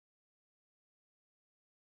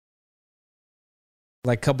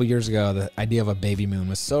Like a couple years ago, the idea of a baby moon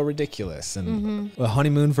was so ridiculous. And a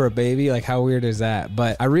honeymoon for a baby, like how weird is that?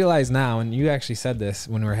 But I realize now, and you actually said this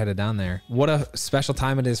when we were headed down there, what a special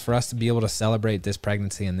time it is for us to be able to celebrate this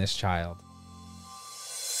pregnancy and this child.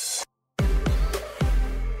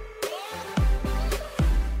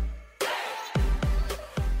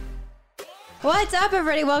 What's up,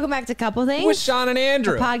 everybody? Welcome back to Couple Things With Sean and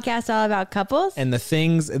Andrew. a podcast all about couples. And the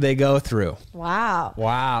things they go through.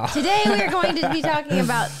 Wow. Today we are going to be talking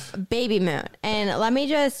about baby moon. And let me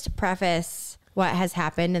just preface what has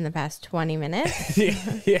happened in the past 20 minutes.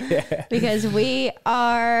 Yeah. Because we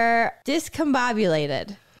are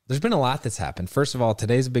discombobulated. There's been a lot that's happened. First of all,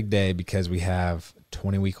 today's a big day because we have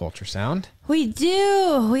 20-week ultrasound. We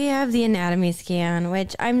do. We have the anatomy scan,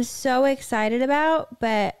 which I'm so excited about,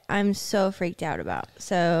 but I'm so freaked out about.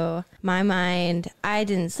 So my mind, I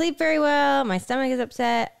didn't sleep very well. My stomach is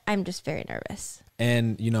upset. I'm just very nervous.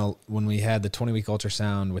 And, you know, when we had the 20-week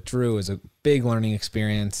ultrasound with Drew, it was a big learning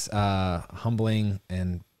experience, humbling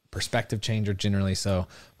and perspective changer generally. So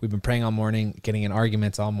we've been praying all morning, getting in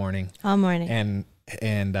arguments all morning.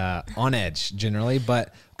 And on edge generally.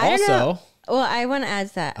 But also... Well, I want to add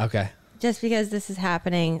to that. Okay. Just because this is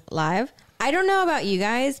happening live. I don't know about you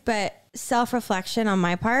guys, but self-reflection on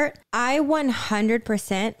my part, I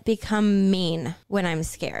 100% become mean when I'm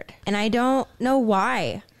scared. And I don't know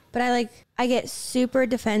why, but I get super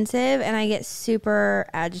defensive and I get super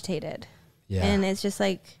agitated. Yeah. And it's just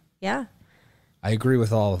like, yeah. I agree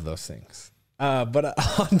with all of those things. But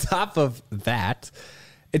on top of that,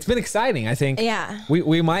 it's been exciting. I think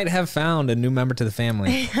we might have found a new member to the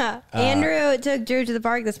family. Andrew took Drew to the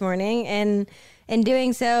park this morning, and in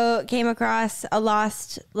doing so came across a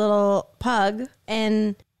lost little pug,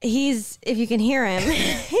 and he's, if you can hear him,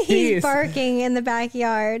 he's barking in the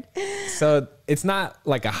backyard. So it's not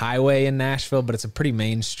like a highway in Nashville, but it's a pretty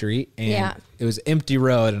main street, and it was empty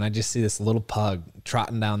road, and I just see this little pug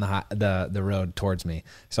trotting down the road towards me.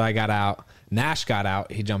 So I got out. Nash got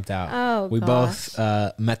out. He jumped out. We both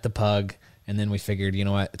met the pug, and then we figured, you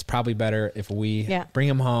know what? It's probably better if we bring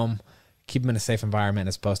him home, keep him in a safe environment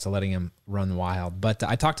as opposed to letting him run wild. But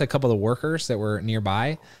I talked to a couple of the workers that were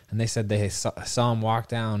nearby, and they said they saw him walk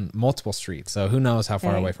down multiple streets. So who knows how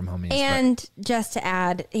far away from home he is. And just to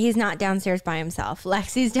add, he's not downstairs by himself.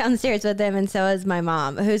 Lexi's downstairs with him, and so is my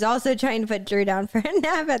mom, who's also trying to put Drew down for a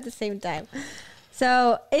nap at the same time.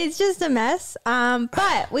 So it's just a mess.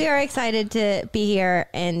 But we are excited to be here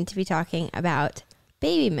and to be talking about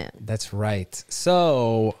baby moon. That's right.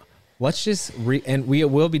 So let's just and we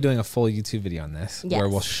will be doing a full YouTube video on this where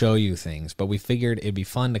we'll show you things, but we figured it'd be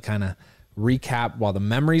fun to kind of recap while the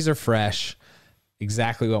memories are fresh,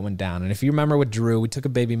 exactly what went down. And if you remember with Drew, we took a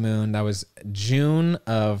baby moon. That was June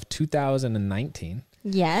of 2019.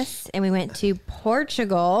 Yes, and we went to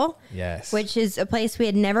Portugal. Yes. Which is a place we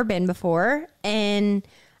had never been before. And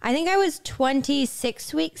I think I was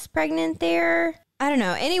 26 weeks pregnant there. I don't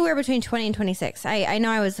know, anywhere between 20 and 26. I know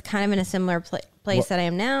I was kind of in a similar place that I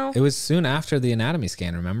am now. It was soon after the anatomy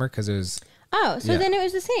scan, remember? Because it was... Oh, so then it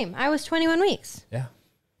was the same. I was 21 weeks. Yeah.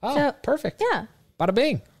 Oh, so, perfect. Yeah. Bada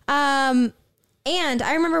bing. And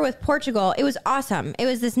I remember with Portugal, it was awesome. It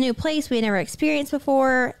was this new place we had never experienced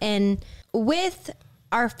before. And with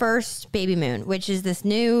our first baby moon, which is this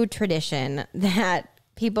new tradition that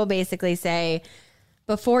people basically say,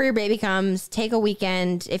 before your baby comes, take a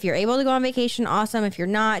weekend. If you're able to go on vacation, awesome. If you're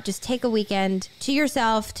not, just take a weekend to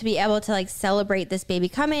yourself to be able to celebrate this baby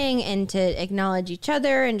coming and to acknowledge each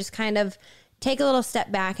other and just kind of take a little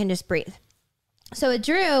step back and just breathe. So with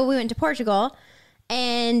Drew, we went to Portugal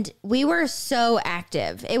and we were so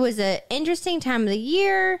active. It was an interesting time of the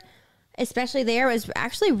year, especially there. It was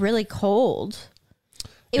actually really cold.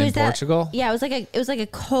 In Portugal? Yeah, it was like a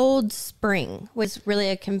cold spring. It was really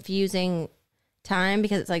a confusing time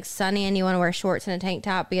because it's sunny and you want to wear shorts and a tank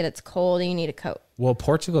top, but yet it's cold and you need a coat. Well,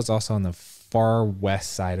 Portugal is also on the far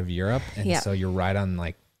west side of Europe, and so you're right on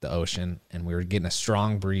the ocean, and we were getting a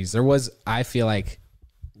strong breeze. There was, I feel like,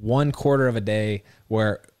 1/4 of a day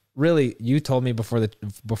where really you told me before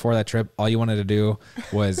that trip all you wanted to do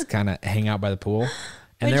was kind of hang out by the pool,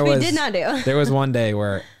 and which we did not do. There was one day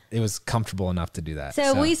where it was comfortable enough to do that.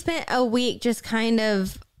 So we spent a week just kind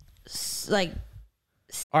of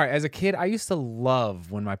all right, as a kid, I used to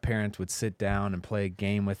love when my parents would sit down and play a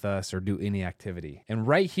game with us or do any activity. And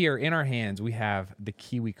right here in our hands, we have the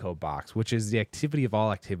KiwiCo box, which is the activity of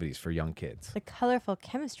all activities for young kids. The colorful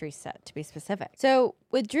chemistry set, to be specific. So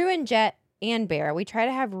with Drew and Jet, and Bear, we try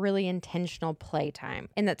to have really intentional playtime.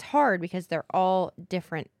 And that's hard because they're all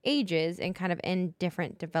different ages and kind of in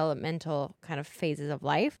different developmental kind of phases of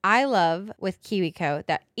life. I love with KiwiCo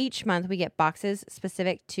that each month we get boxes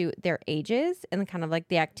specific to their ages and kind of like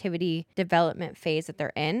the activity development phase that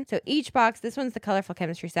they're in. So each box, this one's the colorful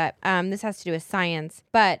chemistry set. This has to do with science,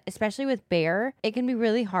 but especially with Bear, it can be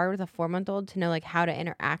really hard with a 4-month-old to know like how to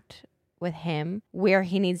interact with him, where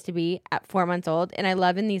he needs to be at 4 months old. And I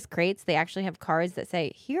love in these crates, they actually have cards that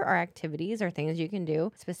say, here are activities or things you can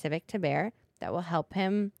do specific to Bear that will help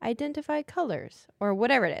him identify colors or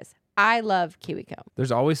whatever it is. I love KiwiCo.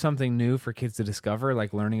 There's always something new for kids to discover,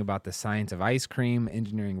 like learning about the science of ice cream,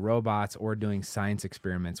 engineering robots, or doing science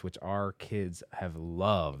experiments, which our kids have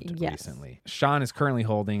loved recently. Sean is currently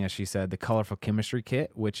holding, as she said, the colorful chemistry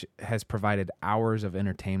kit, which has provided hours of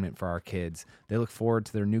entertainment for our kids. They look forward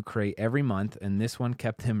to their new crate every month, and this one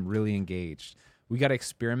kept him really engaged. We got to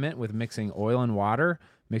experiment with mixing oil and water,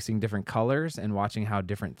 mixing different colors, and watching how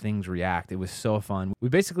different things react. It was so fun. We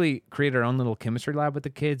basically created our own little chemistry lab with the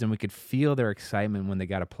kids, and we could feel their excitement when they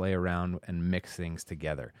got to play around and mix things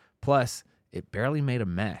together. Plus, it barely made a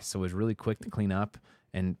mess, so it was really quick to clean up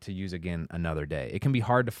and to use again another day. It can be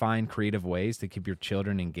hard to find creative ways to keep your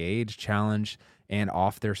children engaged, challenged, and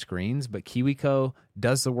off their screens, but KiwiCo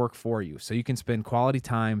does the work for you, so you can spend quality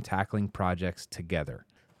time tackling projects together.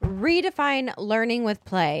 Redefine learning with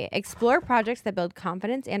play. Explore projects that build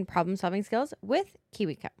confidence and problem-solving skills with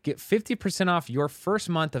KiwiCo. Get 50% off your first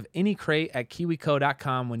month of any crate at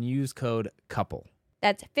kiwico.com when you use code COUPLE.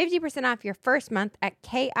 That's 50% off your first month at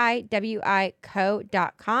kiwico.com.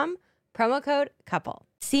 Promo code COUPLE.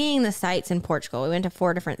 Seeing the sights in Portugal. We went to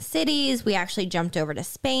 4 different cities. We actually jumped over to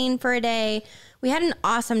Spain for a day. We had an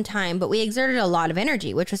awesome time, but we exerted a lot of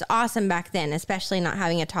energy, which was awesome back then, especially not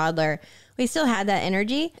having a toddler. We still had that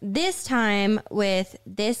energy. This time with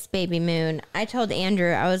this baby moon, I told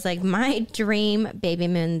Andrew, I was like, my dream baby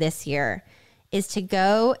moon this year is to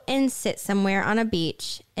go and sit somewhere on a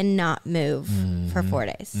beach and not move for 4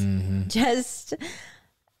 days. Just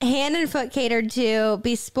hand and foot catered to,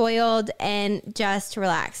 be spoiled, and just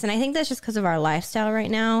relax. And I think that's just because of our lifestyle right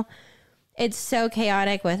now. It's so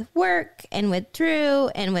chaotic with work and with Drew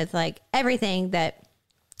and with like everything that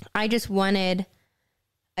I just wanted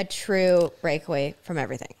a true breakaway from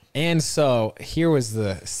everything. And so here was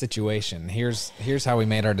the situation. Here's how we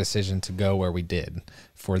made our decision to go where we did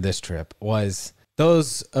for this trip. Was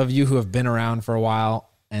those of you who have been around for a while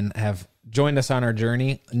and have joined us on our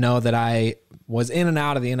journey know that I was in and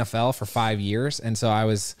out of the NFL for 5 years. And so I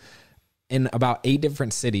was in about 8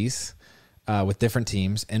 different cities with different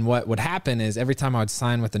teams. And what would happen is every time I would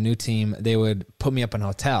sign with a new team, they would put me up in a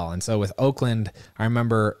hotel. And so with Oakland, I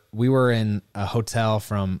remember we were in a hotel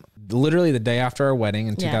from literally the day after our wedding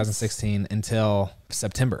in 2016 until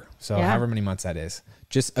September. So however many months that is,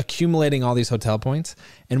 just accumulating all these hotel points.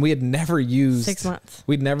 And we had never used 6 months.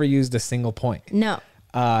 We'd never used a single point. No.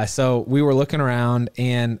 So we were looking around,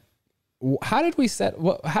 and how did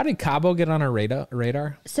Cabo get on our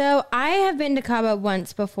radar? So I have been to Cabo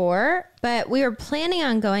once before, but we were planning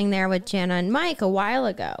on going there with Jana and Mike a while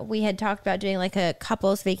ago. We had talked about doing like a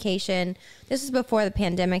couples vacation. This was before the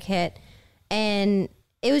pandemic hit. And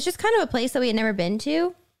it was just kind of a place that we had never been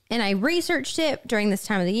to. And I researched it during this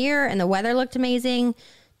time of the year, and the weather looked amazing.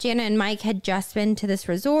 Jana and Mike had just been to this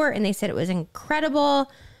resort, and they said it was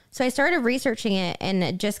incredible. So I started researching it, and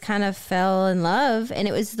it just kind of fell in love. And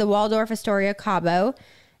it was the Waldorf Astoria Cabo.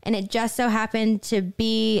 And it just so happened to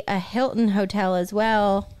be a Hilton hotel as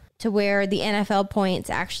well, to where the NFL points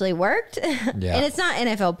actually worked. Yeah. And it's not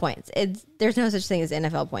NFL points. There's no such thing as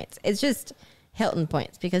NFL points. It's just Hilton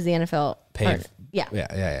points because the NFL paid. Yeah.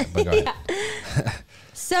 But go ahead.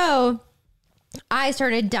 So I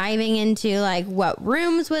started diving into like what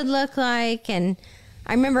rooms would look like. And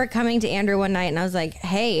I remember coming to Andrew one night and I was like,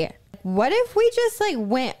 hey, what if we just like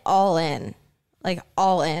went all in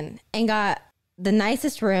and got the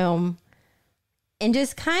nicest room and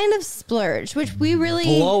just kind of splurged, which we really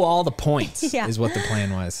blow all the points is what the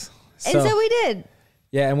plan was. And so we did.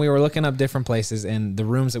 Yeah. And we were looking up different places, and the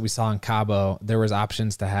rooms that we saw in Cabo, there was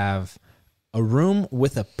options to have a room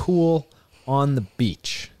with a pool on the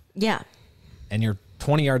beach. Yeah. And you're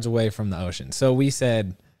 20 yards away from the ocean. So we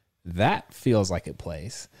said, that feels like a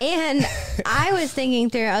place. And I was thinking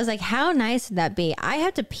through, I was like, how nice would that be? I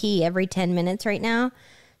have to pee every 10 minutes right now.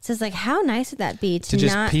 So it's like, how nice would that be to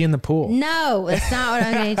just not pee in the pool? No, it's not what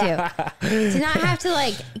I'm going to do. To not have to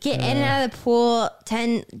like get in and out of the pool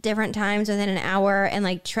 10 different times within an hour and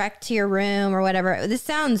like trek to your room or whatever. This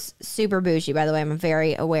sounds super bougie, by the way. I'm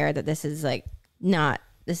very aware that this is not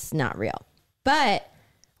real. But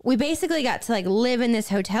we basically got to like live in this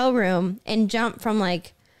hotel room and jump from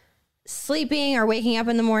like sleeping or waking up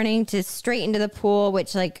in the morning to straight into the pool,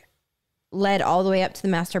 which like led all the way up to the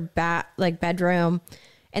master bedroom,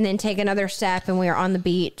 and then take another step and we were on the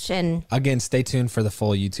beach. And again, stay tuned for the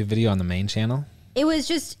full YouTube video on the main channel. It was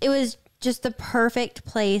just the perfect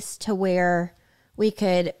place to where we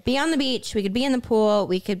could be on the beach, we could be in the pool,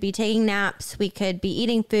 we could be taking naps, we could be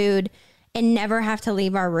eating food and never have to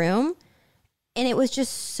leave our room. And it was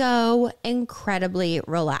just so incredibly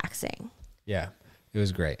relaxing. Yeah, it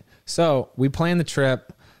was great. So we planned the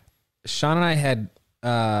trip. Sean and I had,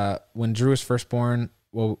 when Drew was first born,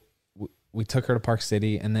 well, we took her to Park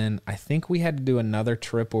City, and then I think we had to do another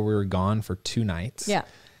trip where we were gone for 2 nights. Yeah.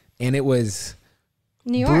 And it was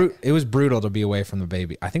New York. It was brutal to be away from the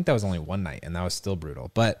baby. I think that was only 1 night, and that was still brutal.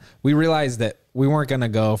 But we realized that we weren't going to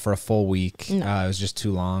go for a full week. No. It was just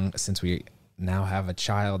too long since we now have a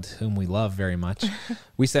child whom we love very much.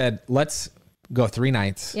 We said, let's go 3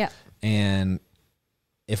 nights. Yeah. And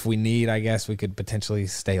if we need, I guess we could potentially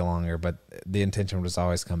stay longer, but the intention was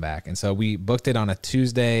always come back. And so we booked it on a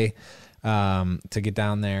Tuesday to get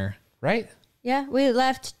down there, right? Yeah, we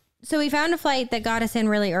left. So we found a flight that got us in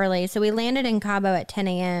really early. So we landed in Cabo at 10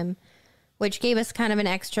 a.m., which gave us kind of an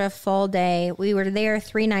extra full day. We were there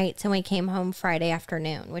 3 nights and we came home Friday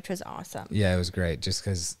afternoon, which was awesome. Yeah, it was great just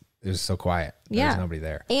because it was so quiet. There was nobody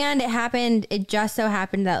there. And it just so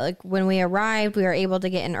happened that like when we arrived, we were able to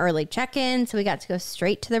get an early check-in. So we got to go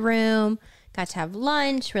straight to the room, got to have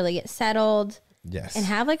lunch, really get settled. Yes. And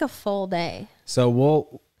have like a full day. So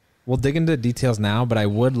we'll dig into the details now, but I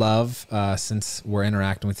would love, since we're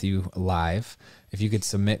interacting with you live, if you could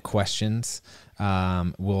submit questions.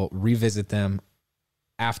 We'll revisit them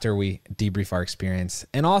after we debrief our experience.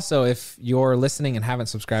 And also, if you're listening and haven't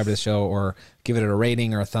subscribed to the show or give it a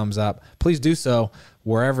rating or a thumbs up, please do so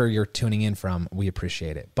wherever you're tuning in from. We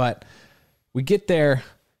appreciate it. But we get there,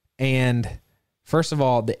 and first of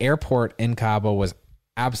all, the airport in Cabo was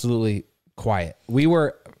absolutely quiet. We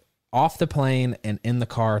were off the plane and in the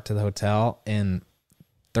car to the hotel in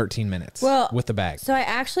 13 minutes with the bag. So I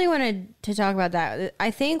actually wanted to talk about that.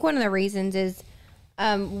 I think one of the reasons is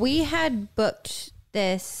we had booked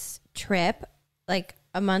this trip like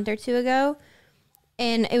a month or 2 ago,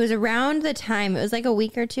 and it was around the time, it was like a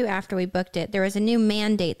week or 2 after we booked it, there was a new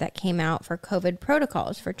mandate that came out for COVID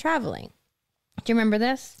protocols for traveling. Do you remember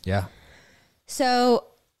this? Yeah. So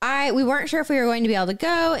we weren't sure if we were going to be able to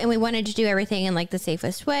go, and we wanted to do everything in like the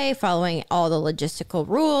safest way, following all the logistical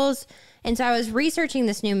rules. And so I was researching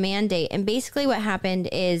this new mandate, and basically what happened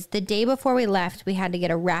is the day before we left, we had to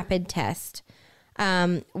get a rapid test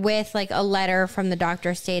with like a letter from the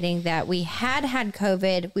doctor stating that we had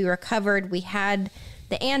COVID, we recovered, we had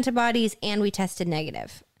the antibodies, and we tested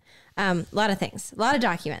negative. A lot of things, a lot of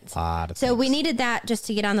documents. So we needed that just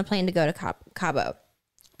to get on the plane to go to Cabo.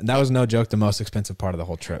 And that was no joke, the most expensive part of the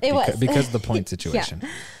whole trip. Because of the point situation.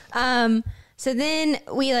 Yeah. So then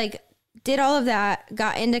we like did all of that,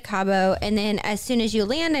 got into Cabo, and then as soon as you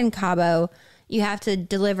land in Cabo, you have to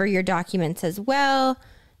deliver your documents as well.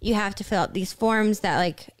 You have to fill out these forms that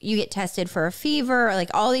like you get tested for a fever, or like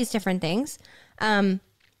all these different things.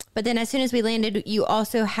 But then as soon as we landed, you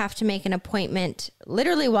also have to make an appointment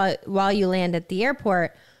literally while you land at the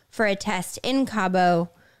airport for a test in Cabo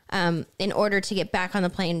in order to get back on the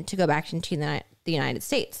plane to go back into the United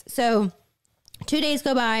States. So 2 days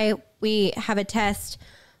go by, we have a test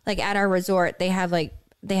like at our resort. They had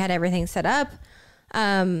everything set up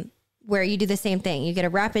where you do the same thing. You get a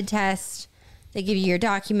rapid test. They give you your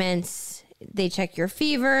documents. They check your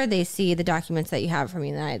fever. They see the documents that you have from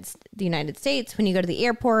the United States. When you go to the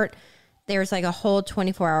airport, there's like a whole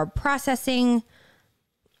 24-hour processing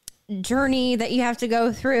journey that you have to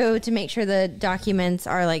go through to make sure the documents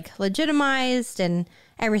are like legitimized and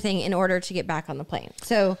everything in order to get back on the plane.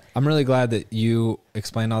 So I'm really glad that you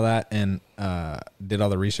explained all that and did all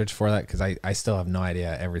the research for that, because I still have no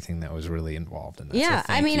idea everything that was really involved in that. Yeah,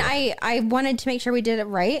 so I mean, I wanted to make sure we did it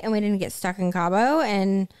right and we didn't get stuck in Cabo,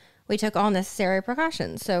 and we took all necessary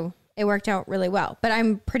precautions. So it worked out really well. But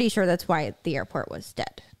I'm pretty sure that's why the airport was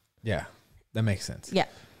dead. Yeah, that makes sense. Yeah.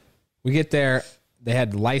 We get there. They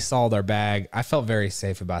had Lysol'd our bag. I felt very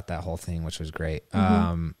safe about that whole thing, which was great.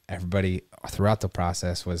 Mm-hmm. Everybody throughout the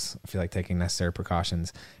process was, I feel like, taking necessary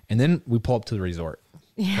precautions. And then we pull up to the resort.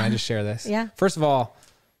 Yeah. Can I just share this? Yeah. First of all,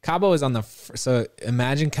 Cabo is on so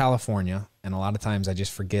imagine California. And a lot of times I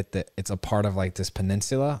just forget that it's a part of like this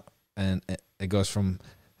peninsula. And it goes from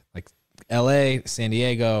like LA, San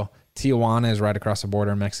Diego, Tijuana is right across the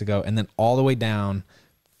border in Mexico. And then all the way down,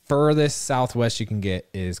 furthest southwest you can get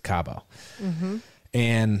is Cabo. Mm-hmm.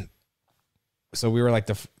 And so we were like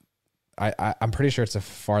I'm pretty sure it's the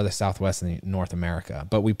farthest southwest in North America,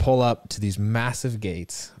 but we pull up to these massive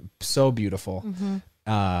gates, so beautiful.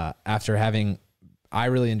 After having, I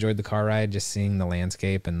really enjoyed the car ride, just seeing the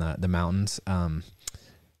landscape and the mountains. And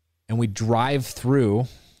we drive through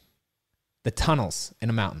the tunnels in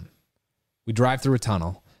a mountain. We drive through a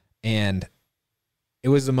tunnel, and it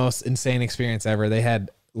was the most insane experience ever. They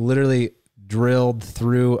had literally drilled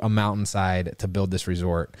through a mountainside to build this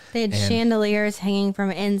resort. They had chandeliers hanging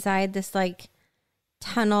from inside this like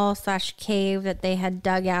tunnel / cave that they had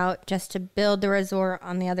dug out just to build the resort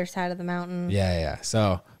on the other side of the mountain. Yeah.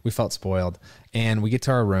 So we felt spoiled, and we get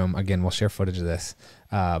to our room. Again, we'll share footage of this.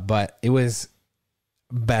 But it was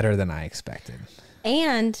better than I expected.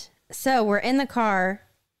 And so we're in the car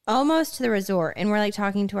almost to the resort, and we're like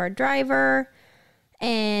talking to our driver,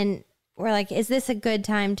 and we're like, is this a good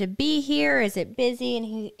time to be here? Is it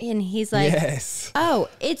busy? And he's like, yes. Oh,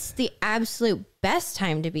 it's the absolute best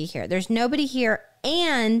time to be here. There's nobody here,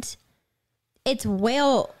 and it's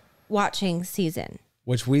whale watching season.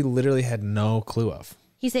 Which we literally had no clue of.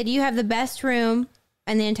 He said, you have the best room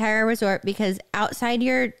in the entire resort because outside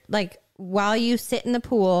your, like, while you sit in the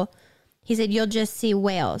pool, he said, you'll just see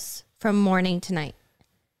whales from morning to night.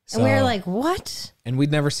 And we were like, what? And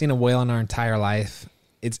we'd never seen a whale in our entire life.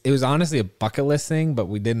 It was honestly a bucket list thing, but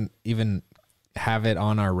we didn't even have it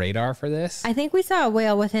on our radar for this. I think we saw a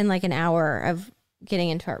whale within like an hour of getting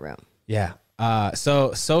into our room. Yeah.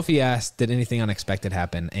 So Sophie asked, did anything unexpected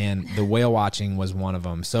happen? And the whale watching was one of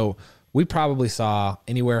them. So we probably saw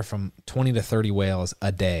anywhere from 20 to 30 whales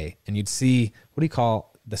a day. And you'd see, what do you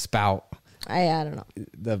call the spout? I don't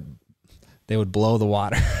know. They would blow the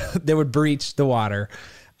water. They would breach the water.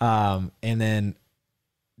 And then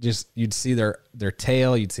just you'd see their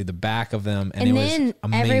tail, you'd see the back of them, and it then was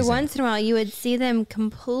amazing. Every once in a while you would see them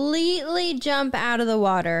completely jump out of the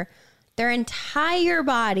water, their entire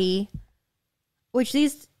body, which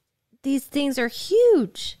these things are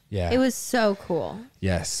huge. Yeah. It was so cool.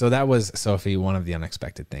 Yes. So that was, Sophie, one of the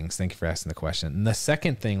unexpected things. Thank you for asking the question. And the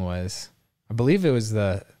second thing was, I believe it was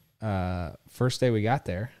the first day we got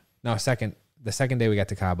there. No, the second day we got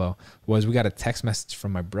to Cabo was we got a text message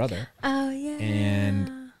from my brother. Oh, yeah.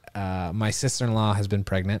 And my sister-in-law has been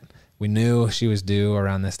pregnant. We knew she was due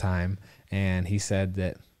around this time, and he said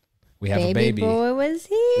that we have a baby. Baby boy was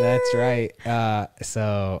here. That's right.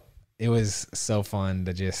 So it was so fun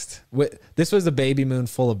to just... This was a baby moon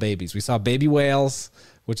full of babies. We saw baby whales,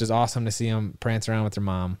 which is awesome to see them prance around with their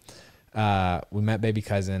mom. We met baby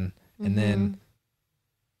cousin, and then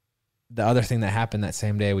the other thing that happened that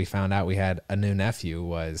same day we found out we had a new nephew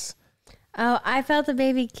was... Oh, I felt the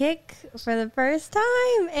baby kick for the first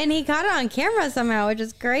time, and he caught it on camera somehow, which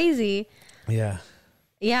is crazy. Yeah.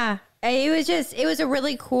 Yeah. It was a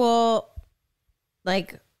really cool,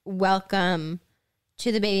 like, welcome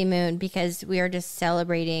to the baby moon because we are just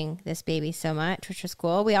celebrating this baby so much, which was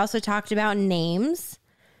cool. We also talked about names,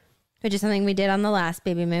 which is something we did on the last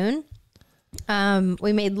baby moon.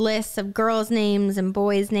 We made lists of girls' names and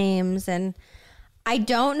boys' names, and I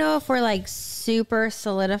don't know if we're like super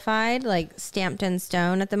solidified, like stamped in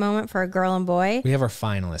stone at the moment for a girl and boy. We have our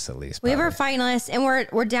finalists at least. We have our finalists, and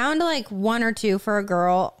we're down to like 1 or 2 for a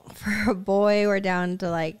girl. For a boy, we're down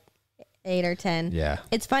to like 8 or 10. Yeah.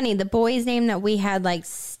 It's funny. The boy's name that we had like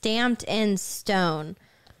stamped in stone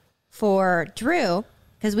for Drew,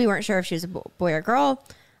 because we weren't sure if she was a boy or girl.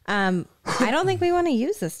 I don't think we want to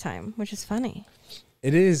use this time, which is funny.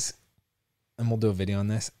 It is, and we'll do a video on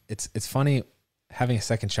this. It's funny having a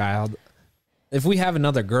second child. If we have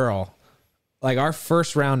another girl, like our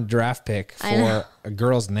first round draft pick for a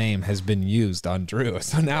girl's name has been used on Drew.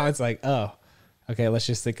 So now it's like, oh, okay, let's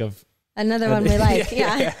just think of another one we like.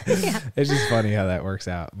 Yeah. It's just funny how that works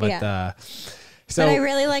out. But but I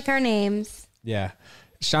really like our names. Yeah.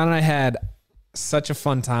 Sean and I had such a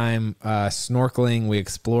fun time snorkeling. We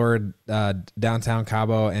explored downtown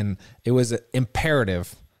Cabo, and it was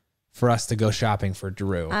imperative for us to go shopping for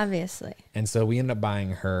Drew. Obviously. And so we ended up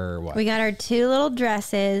buying her what? We got her 2 little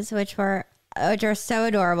dresses, which are so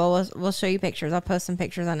adorable. We'll show you pictures. I'll post some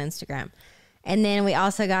pictures on Instagram. And then we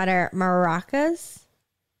also got her maracas.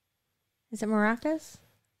 Is it maracas?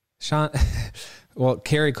 Sean, well,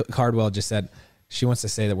 Carrie Cardwell just said she wants to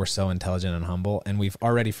say that we're so intelligent and humble, and we've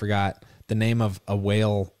already forgot the name of a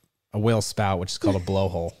whale spout, which is called a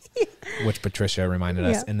blowhole, which Patricia reminded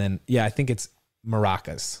us. And then, I think it's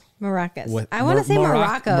maracas. Maracas. I want to say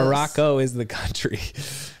Morocco. Morocco is the country.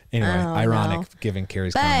 Anyway, ironic given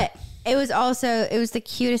Carrie's comment. It was the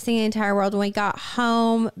cutest thing in the entire world when we got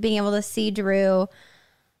home, being able to see Drew.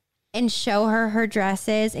 and show her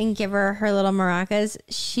dresses and give her little maracas,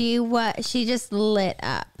 she just lit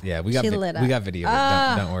up. Yeah, we got video.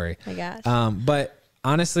 Don't worry. My gosh. But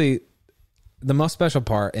honestly, the most special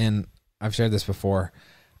part, and I've shared this before,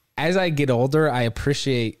 as I get older, I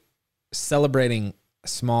appreciate celebrating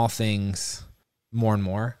small things more and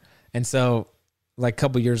more. And so, like a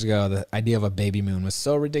couple years ago, the idea of a baby moon was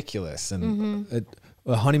so ridiculous, and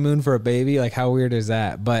a honeymoon for a baby, like how weird is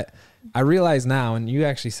that? But I realize now, and you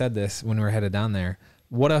actually said this when we were headed down there,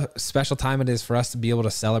 what a special time it is for us to be able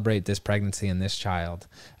to celebrate this pregnancy and this child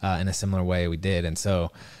in a similar way we did. And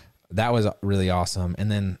so that was really awesome.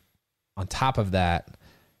 And then on top of that,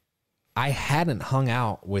 I hadn't hung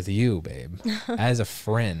out with you, babe, as a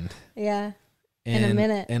friend. Yeah. In a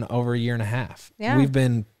minute. In over a year and a half. Yeah. We've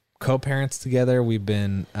been co-parents together. We've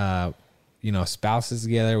been, spouses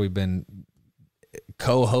together. We've been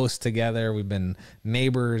co-hosts together. We've been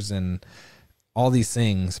neighbors and all these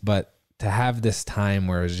things. But to have this time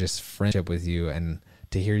where it was just friendship with you and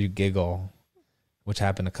to hear you giggle, which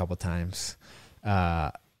happened a couple times,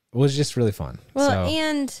 was just really fun. Well,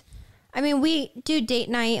 and I mean, we do date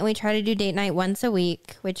night, and we try to do date night once a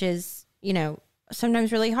week, which is,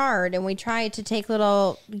 sometimes really hard. And we try to take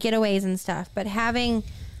little getaways and stuff, but having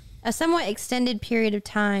a somewhat extended period of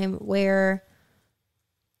time where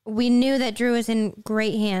we knew that Drew was in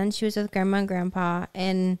great hands. She was with Grandma and Grandpa,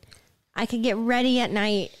 and I could get ready at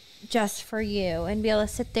night just for you and be able to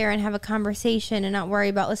sit there and have a conversation and not worry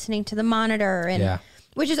about listening to the monitor, and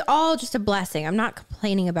which is all just a blessing. I'm not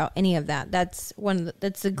complaining about any of that. That's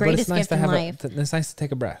that's the greatest gift in life. It's nice to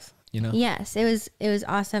take a breath, Yes, it was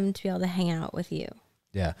awesome to be able to hang out with you.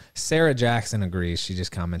 Yeah. Sarah Jackson agrees. She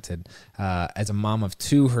just commented, as a mom of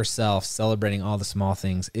two herself, celebrating all the small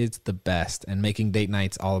things is the best, and making date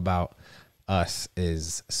nights all about us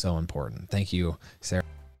is so important. Thank you, Sarah.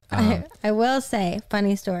 I will say,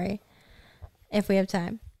 funny story, if we have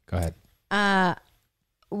time. Go ahead.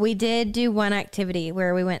 We did do one activity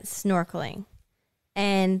where we went snorkeling.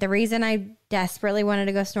 And the reason I desperately wanted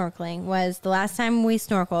to go snorkeling was the last time we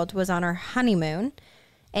snorkeled was on our honeymoon,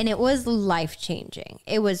 and it was life-changing.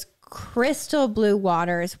 It was crystal blue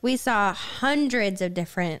waters. We saw hundreds of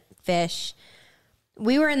different fish.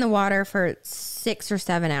 We were in the water for 6 or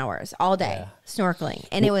 7 hours all day snorkeling,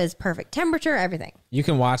 and it was perfect temperature, everything. You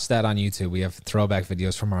can watch that on YouTube. We have throwback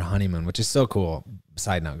videos from our honeymoon, which is so cool.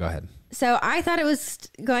 Side note, go ahead. So I thought it was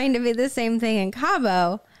going to be the same thing in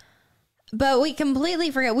Cabo, but we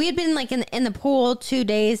completely forgot. We had been like in the pool 2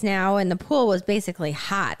 days now, and the pool was basically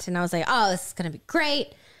hot. And I was like, oh, this is going to be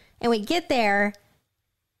great. And we get there,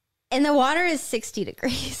 and the water is 60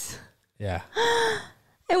 degrees. Yeah.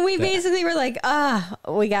 And we basically were like,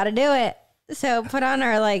 we got to do it. So put on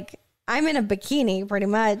our, I'm in a bikini pretty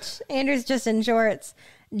much. Andrew's just in shorts.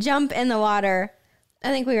 Jump in the water. I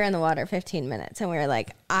think we were in the water 15 minutes, and we were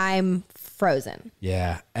like, I'm frozen.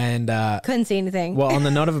 Yeah. And couldn't see anything. Well, on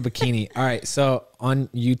the note of a bikini, all right, so on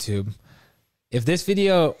YouTube, if this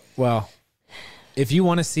video, if you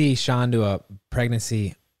want to see Sean do a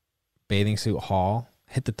pregnancy bathing suit haul,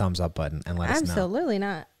 hit the thumbs up button and let us know. Absolutely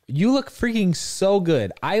not. You look freaking so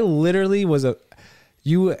good. I literally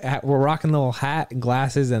you were rocking a little hat and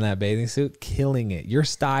glasses and that bathing suit, killing it. Your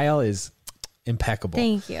style is impeccable.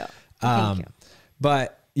 Thank you. Thank you.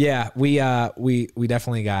 But yeah, we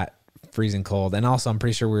definitely got freezing cold, and also I'm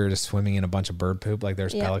pretty sure we were just swimming in a bunch of bird poop. Like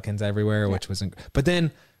there's pelicans everywhere, which wasn't. But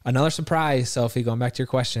then another surprise, Sophie. Going back to your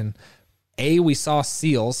question, we saw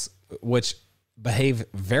seals, which behave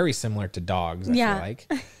very similar to dogs. I feel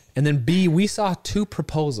like, and then B, we saw 2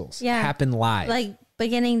 proposals happen live, like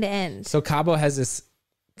beginning to end. So Cabo has this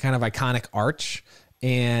kind of iconic arch,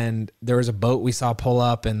 and there was a boat we saw pull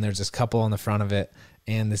up, and there's this couple on the front of it,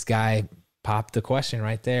 and this guy popped the question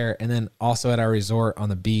right there. And then also at our resort on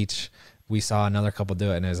the beach, we saw another couple do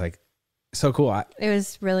it, and it was like so cool. It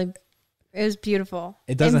was beautiful.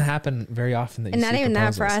 It doesn't happen very often. And not even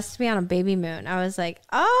that, for us to be on a baby moon, I was like,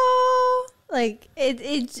 oh, like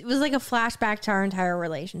it was like a flashback to our entire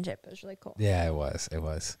relationship. It was really cool. Yeah, it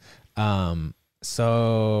was.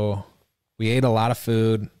 So we ate a lot of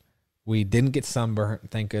food. We didn't get sunburnt,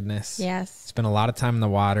 thank goodness. Yes. Spent a lot of time in the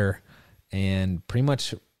water, and pretty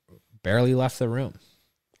much barely left the room.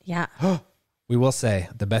 Yeah. We will say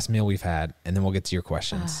the best meal we've had, and then we'll get to your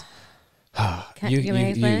questions. You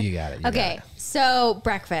got it. Okay. So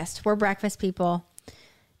breakfast. We're breakfast people.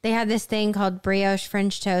 They had this thing called brioche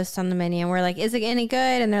French toast on the menu, and we're like, is it any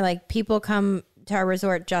good? And they're like, people come to our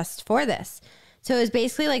resort just for this. So it was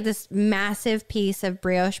basically like this massive piece of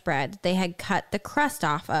brioche bread they had cut the crust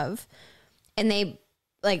off of, and they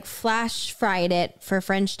flash fried it for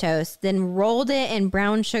French toast, then rolled it in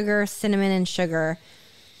brown sugar, cinnamon, and sugar,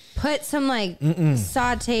 put some like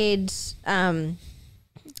sauteed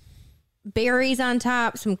berries on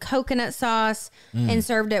top, some coconut sauce, and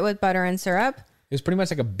served it with butter and syrup. It was pretty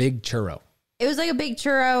much like a big churro. It was like a big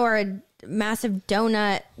churro or a massive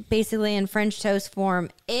donut, basically in French toast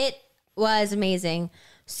form. It was amazing.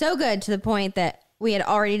 So good to the point that we had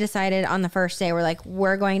already decided on the first day, we're like,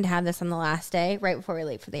 we're going to have this on the last day, right before we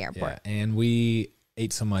leave for the airport. Yeah, and we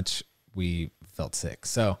ate so much, we felt sick.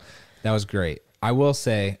 So that was great. I will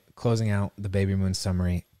say, closing out the Baby Moon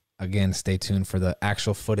summary, again, stay tuned for the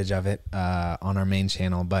actual footage of it on our main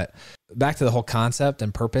channel. But back to the whole concept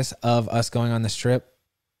and purpose of us going on this trip.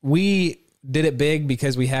 We did it big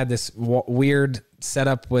because we had this weird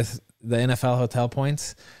setup with the NFL hotel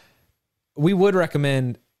points. We would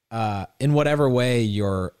recommend, in whatever way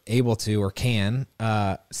you're able to or can,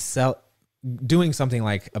 doing something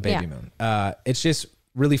like a Baby Moon. It's just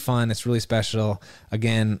really fun. It's really special.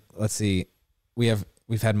 Again, let's see.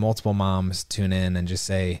 We've had multiple moms tune in and just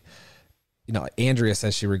say, you know, Andrea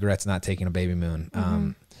says she regrets not taking a Baby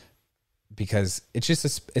Moon because it's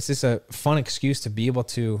just a fun excuse to be able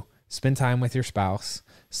to spend time with your spouse,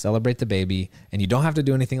 celebrate the baby, and you don't have to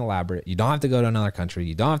do anything elaborate. You don't have to go to another country.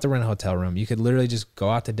 You don't have to rent a hotel room. You could literally just go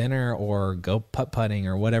out to dinner or go putt-putting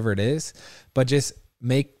or whatever it is, but just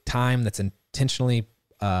make time that's intentionally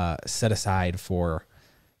set aside for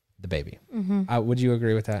the baby. Would you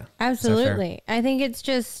agree with that? Absolutely. I think it's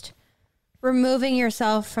just removing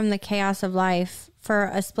yourself from the chaos of life for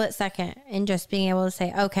a split second and just being able to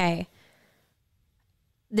say, okay,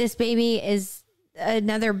 this baby is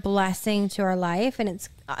another blessing to our life, and it's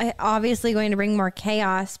obviously going to bring more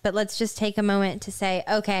chaos, but let's just take a moment to say,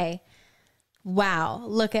 okay, wow,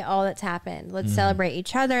 look at all that's happened. Let's celebrate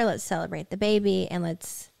each other. Let's celebrate the baby, and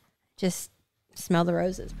let's just smell the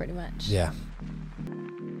roses pretty much. Yeah.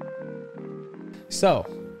 So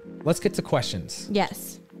let's get to questions.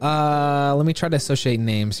 Yes. Let me try to associate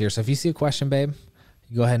names here. So if you see a question, babe,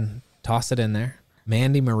 you go ahead and toss it in there.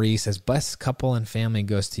 Mandy Marie says, best couple and family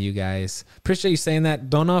goes to you guys. Appreciate you saying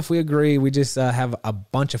that. Don't know if we agree. We just have a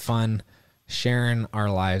bunch of fun sharing our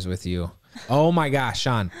lives with you. Oh my gosh,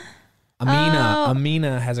 Sean.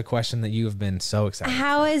 Amina has a question that you have been so excited.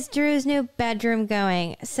 How is Drew's new bedroom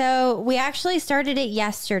going? So we actually started it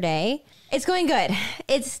yesterday. It's going good.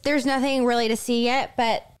 There's nothing really to see yet,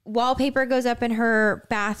 but wallpaper goes up in her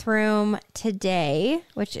bathroom today,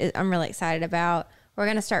 which I'm really excited about. We're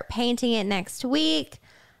going to start painting it next week.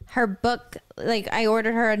 Her book, I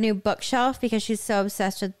ordered her a new bookshelf because she's so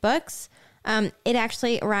obsessed with books. It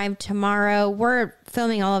actually arrived tomorrow. We're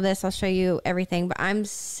filming all of this. I'll show you everything, but I'm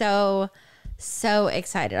so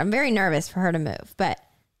excited. I'm very nervous for her to move, but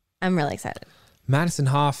I'm really excited. Madison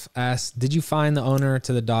Hoff asks, did you find the owner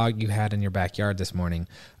to the dog you had in your backyard this morning?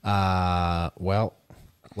 Well,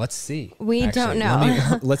 let's see. We don't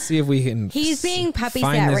know. Let's see if we can. He's being puppy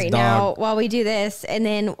sat right now while we do this. And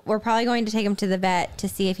then we're probably going to take him to the vet to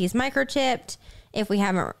see if he's microchipped, if we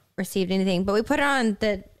haven't received anything. But we put it on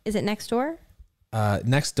is it Nextdoor?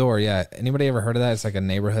 Nextdoor, yeah. Anybody ever heard of that? It's like a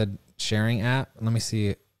neighborhood sharing app. Let me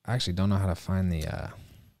see. I actually don't know how to find the...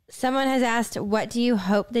 Someone has asked, what do you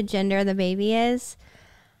hope the gender of the baby is?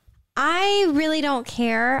 I really don't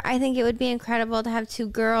care. I think it would be incredible to have two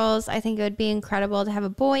girls. I think it would be incredible to have a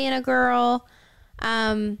boy and a girl.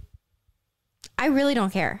 I really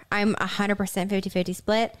don't care. I'm 100% 50-50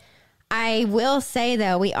 split. I will say,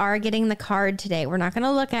 though, we are getting the card today. We're not going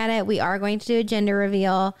to look at it. We are going to do a gender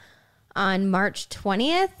reveal on March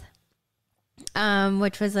 20th,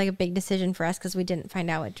 which was like a big decision for us because we didn't find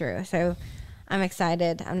out with Drew. So I'm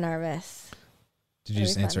excited. I'm nervous. Did you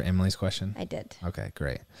just answer Emily's question? I did. Okay,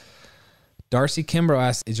 great. Darcy Kimbrough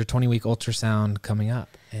asks, is your 20-week ultrasound coming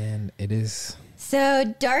up? And it is.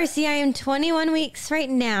 So, Darcy, I am 21 weeks right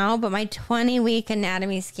now, but my 20-week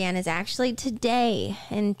anatomy scan is actually today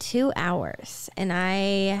in 2 hours. And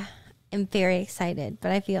I am very excited,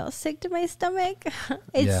 but I feel sick to my stomach.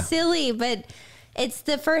 It's silly, but it's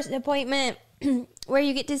the first appointment where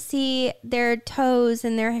you get to see their toes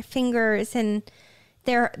and their fingers and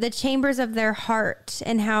the chambers of their heart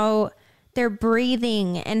and how they're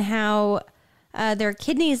breathing and how their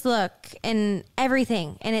kidneys look and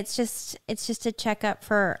everything. And it's just a checkup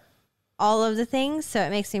for all of the things. So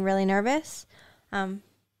it makes me really nervous.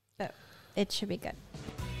 But it should be good.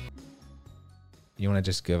 You want to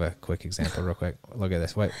just give a quick example real quick? Look at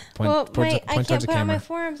this. Wait, point I towards can't the put camera. on my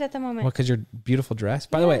forearms at the moment. Well, because your beautiful dress.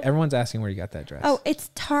 By the way, everyone's asking where you got that dress. Oh,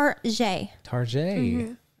 it's Target.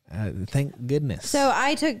 Target. Mm-hmm. Thank goodness. So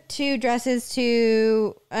I took 2 dresses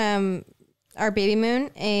to our Baby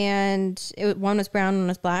Moon, and one was brown, one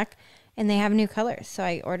was black, and they have new colors. So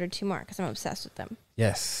I ordered 2 more because I'm obsessed with them.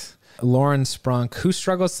 Yes. Lauren Sprunk, who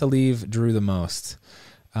struggles to leave Drew the most?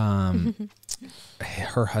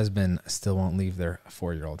 Her husband still won't leave their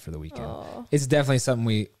 4-year-old for the weekend. Oh. It's definitely something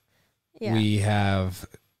we have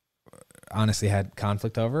honestly had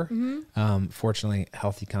conflict over. Fortunately,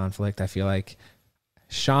 healthy conflict. I feel like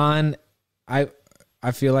Sean, I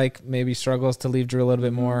feel like maybe struggles to leave Drew a little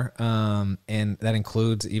bit more. And that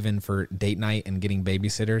includes even for date night and getting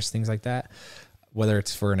babysitters, things like that, whether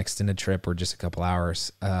it's for an extended trip or just a couple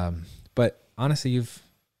hours. But honestly, you've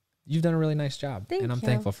done a really nice job. Thank and I'm you.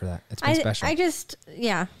 thankful for that. It's been special. I just,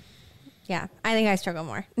 yeah. I think I struggle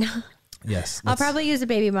more. Yes. I'll probably use a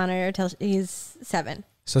baby monitor until he's 7.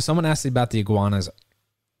 So someone asked me about the iguanas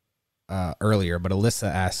earlier, but Alyssa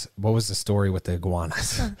asked, what was the story with the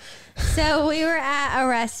iguanas? So we were at a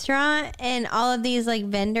restaurant and all of these like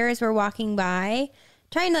vendors were walking by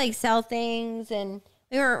trying to like sell things, and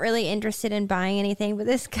we weren't really interested in buying anything, but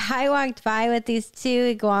this guy walked by with these 2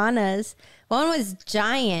 iguanas. One was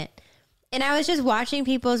giant. And I was just watching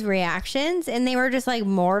people's reactions and they were just like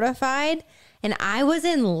mortified. And I was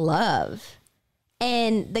in love.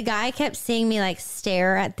 And the guy kept seeing me like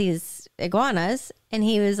stare at these iguanas. And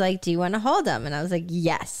he was like, do you want to hold them? And I was like,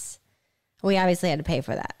 yes. We obviously had to pay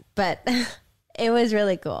for that. But it was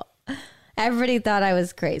really cool. Everybody thought I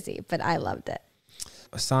was crazy, but I loved it.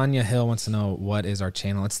 Sonia Hill wants to know, what is our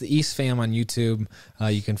channel? It's the East Fam on YouTube.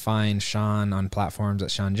 You can find Sean on platforms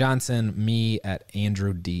at Sean Johnson, me at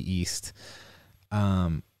Andrew D. East.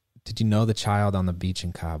 Did you know the child on the beach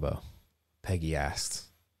in Cabo? Peggy asked.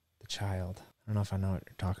 The child. I don't know if I know what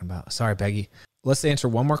you're talking about. Sorry, Peggy. Let's answer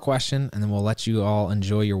one more question, and then we'll let you all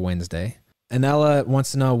enjoy your Wednesday. Anella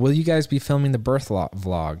wants to know, will you guys be filming the birth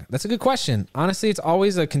vlog? That's a good question. Honestly, it's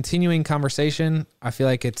always a continuing conversation. I feel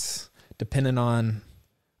like it's dependent on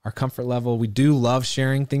our comfort level. We do love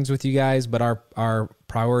sharing things with you guys, but our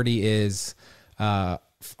priority is our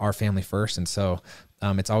family first. And so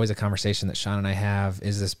it's always a conversation that Sean and I have.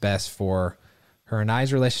 Is this best for her and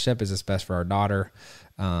I's relationship? Is this best for our daughter?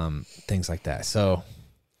 Things like that. So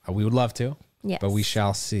we would love to, but we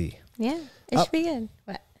shall see. Yeah, it should be good.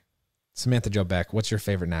 What? Samantha Jo Beck, what's your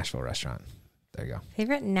favorite Nashville restaurant? There you go.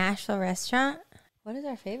 Favorite Nashville restaurant? What is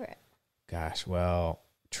our favorite? Gosh, well,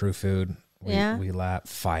 True Food. We lap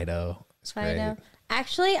Fido. It's Fido. great.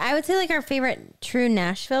 Actually, I would say like our favorite true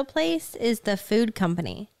Nashville place is the Food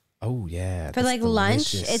Company. Oh yeah. For like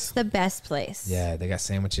lunch, it's the best place. Yeah, they got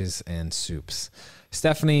sandwiches and soups.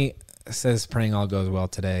 Stephanie says praying all goes well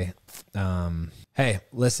today. Hey,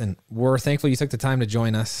 listen, we're thankful you took the time to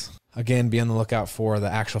join us. Again, be on the lookout for the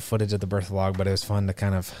actual footage of the birth vlog, but it was fun to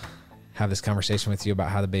kind of have this conversation with you about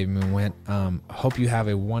how the baby moon went. Hope you have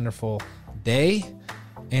a wonderful day.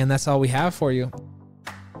 And that's all we have for you.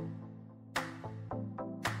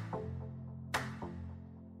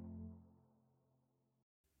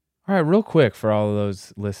 All right, real quick for all of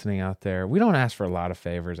those listening out there. We don't ask for a lot of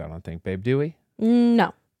favors, I don't think, babe, do we?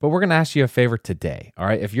 No. But we're going to ask you a favor today, all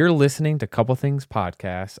right? If you're listening to Couple Things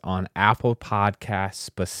Podcast on Apple Podcasts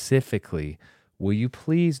specifically, will you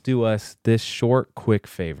please do us this short, quick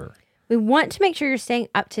favor? We want to make sure you're staying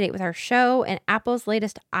up to date with our show, and Apple's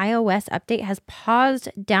latest iOS update has paused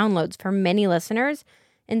downloads for many listeners,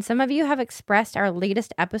 and some of you have expressed our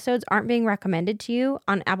latest episodes aren't being recommended to you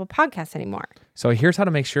on Apple Podcasts anymore. So here's how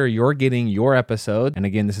to make sure you're getting your episode. And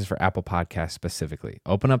again, this is for Apple Podcasts specifically.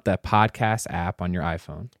 Open up that podcast app on your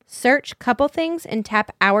iPhone. Search Couple Things and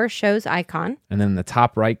tap our show's icon. And then in the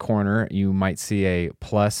top right corner, you might see a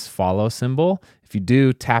plus follow symbol. If you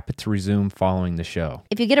do, tap it to resume following the show.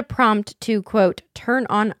 If you get a prompt to, quote, turn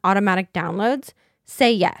on automatic downloads,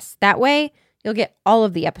 say yes. That way, you'll get all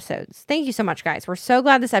of the episodes. Thank you so much, guys. We're so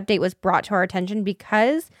glad this update was brought to our attention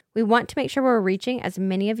because we want to make sure we're reaching as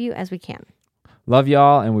many of you as we can. Love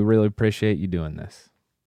y'all, and we really appreciate you doing this.